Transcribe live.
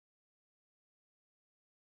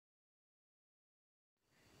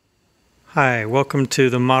Hi, welcome to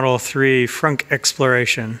the Model 3 Frunk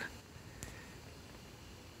exploration.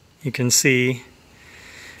 You can see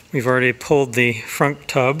we've already pulled the frunk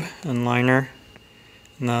tub and liner,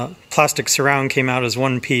 and the plastic surround came out as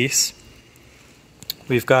one piece.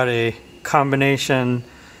 We've got a combination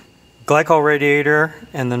glycol radiator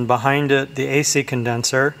and then behind it the AC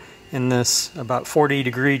condenser in this about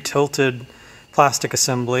 40-degree tilted plastic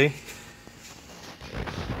assembly.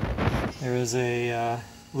 There is a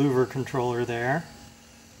louver controller there,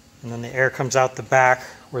 and then the air comes out the back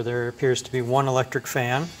where there appears to be one electric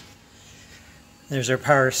fan. There's our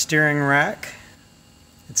power steering rack.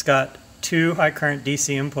 It's got two high current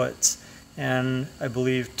DC inputs and I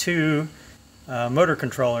believe two motor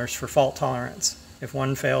controllers for fault tolerance. If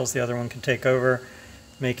one fails, the other one can take over,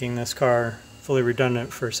 making this car fully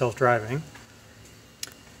redundant for self-driving.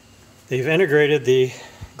 They've integrated the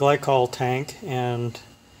glycol tank and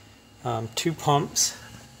two pumps.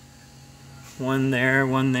 One there,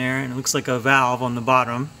 and it looks like a valve on the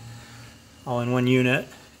bottom, all in one unit.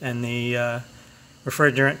 And the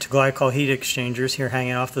refrigerant to glycol heat exchangers here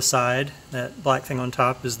hanging off the side. That black thing on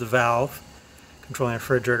top is the valve controlling the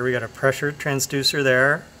refrigerator. We got a pressure transducer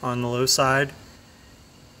there on the low side.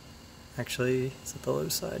 Actually, is it the low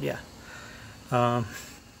side? Yeah.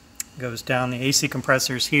 Goes down. The AC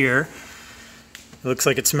compressors here. It looks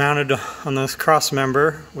like it's mounted on this cross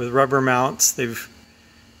member with rubber mounts. They've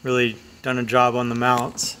really done a job on the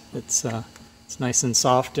mounts. It's nice and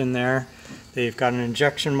soft in there. They've got an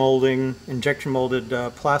injection molded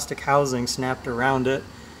plastic housing snapped around it.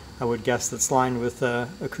 I would guess that's lined with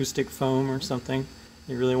acoustic foam or something.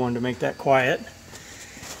 They really wanted to make that quiet.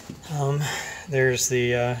 There's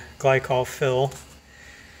the glycol fill.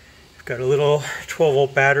 We've got a little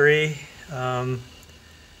 12-volt battery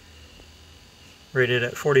rated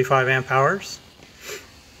at 45 amp hours.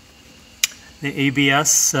 The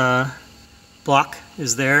ABS block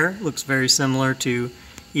is there. Looks very similar to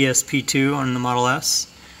ESP2 on the Model S,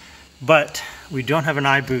 but we don't have an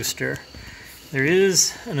eye booster. There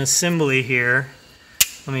is an assembly here.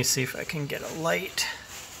 Let me see if I can get a light.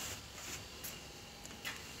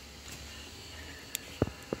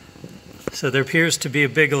 So there appears to be a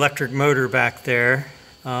big electric motor back there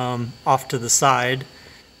off to the side.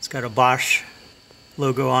 It's got a Bosch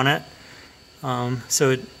logo on it.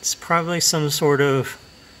 So it's probably some sort of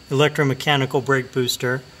electromechanical brake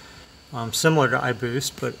booster, similar to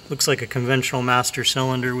iBoost, but looks like a conventional master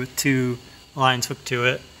cylinder with two lines hooked to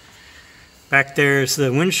it. Back there is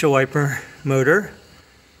the windshield wiper motor,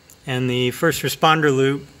 and the first responder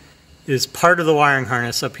loop is part of the wiring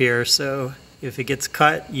harness up here, so if it gets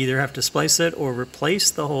cut, you either have to splice it or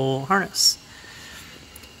replace the whole harness.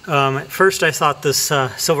 At first I thought this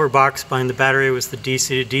silver box behind the battery was the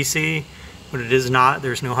DC to DC, but it is not.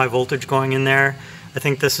 There's no high voltage going in there. I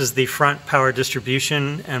think this is the front power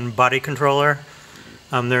distribution and body controller.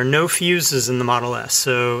 There are no fuses in the Model S,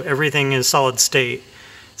 so everything is solid state.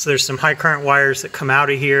 So there's some high current wires that come out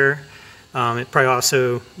of here. It probably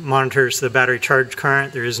also monitors the battery charge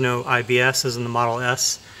current. There is no IBS as in the Model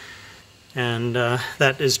S. And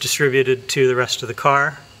that is distributed to the rest of the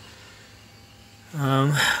car.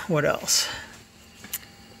 What else?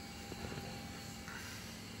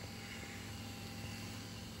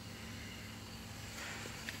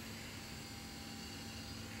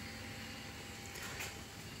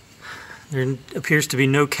 There appears to be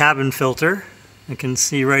no cabin filter. I can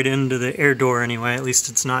see right into the air door anyway, at least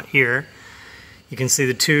it's not here. You can see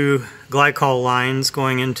the two glycol lines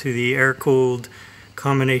going into the air-cooled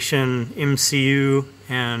combination MCU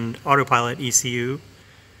and autopilot ECU.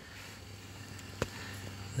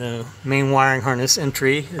 The main wiring harness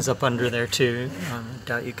entry is up under there too. I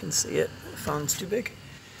doubt you can see it. The phone's too big.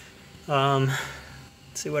 Let's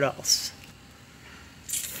see what else.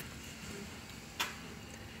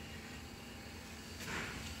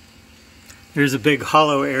 Here's a big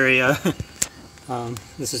hollow area.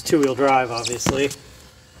 This is two-wheel drive, obviously.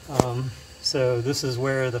 So this is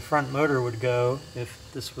where the front motor would go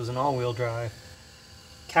if this was an all-wheel drive.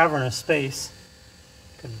 Cavernous space.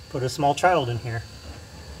 Could put a small child in here.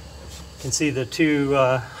 You can see the two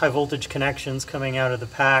high voltage connections coming out of the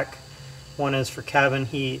pack. One is for cabin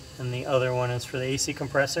heat and the other one is for the AC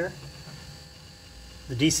compressor.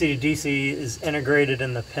 The DC to DC is integrated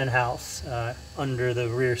in the pin house under the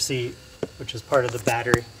rear seat, which is part of the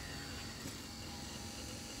battery.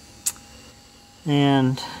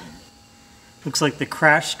 And looks like the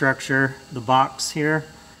crash structure, the box here,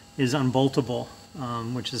 is unboltable,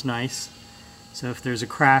 which is nice. So if there's a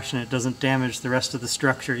crash and it doesn't damage the rest of the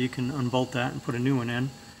structure, you can unbolt that and put a new one in.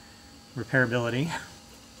 Repairability.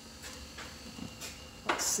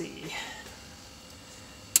 Let's see.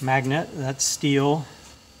 magnet, that's steel.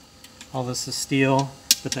 All this is steel,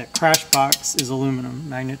 but that crash box is aluminum.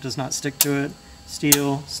 Magnet does not stick to it.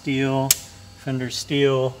 Steel, steel, fender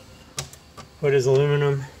steel. What is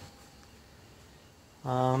aluminum?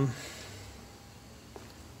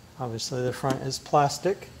 Obviously the front is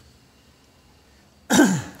plastic.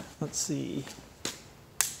 Let's see.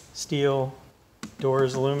 Steel, door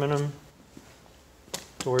is aluminum.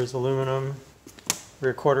 Door is aluminum.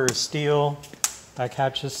 Rear quarter is steel. Back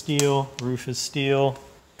hatch is steel. Roof is steel.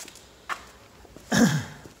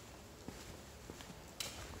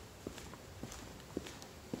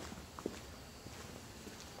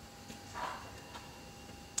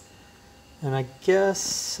 And I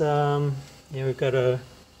guess, we've got a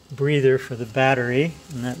breather for the battery,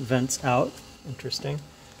 and that vents out. Interesting.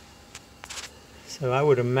 So I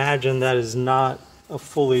would imagine that is not a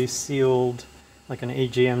fully sealed, like an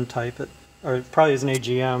AGM type, or it probably is an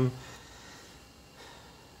AGM.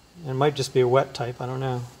 It might just be a wet type, I don't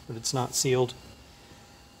know, but it's not sealed.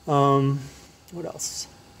 What else?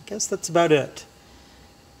 I guess that's about it.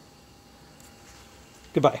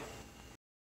 Goodbye.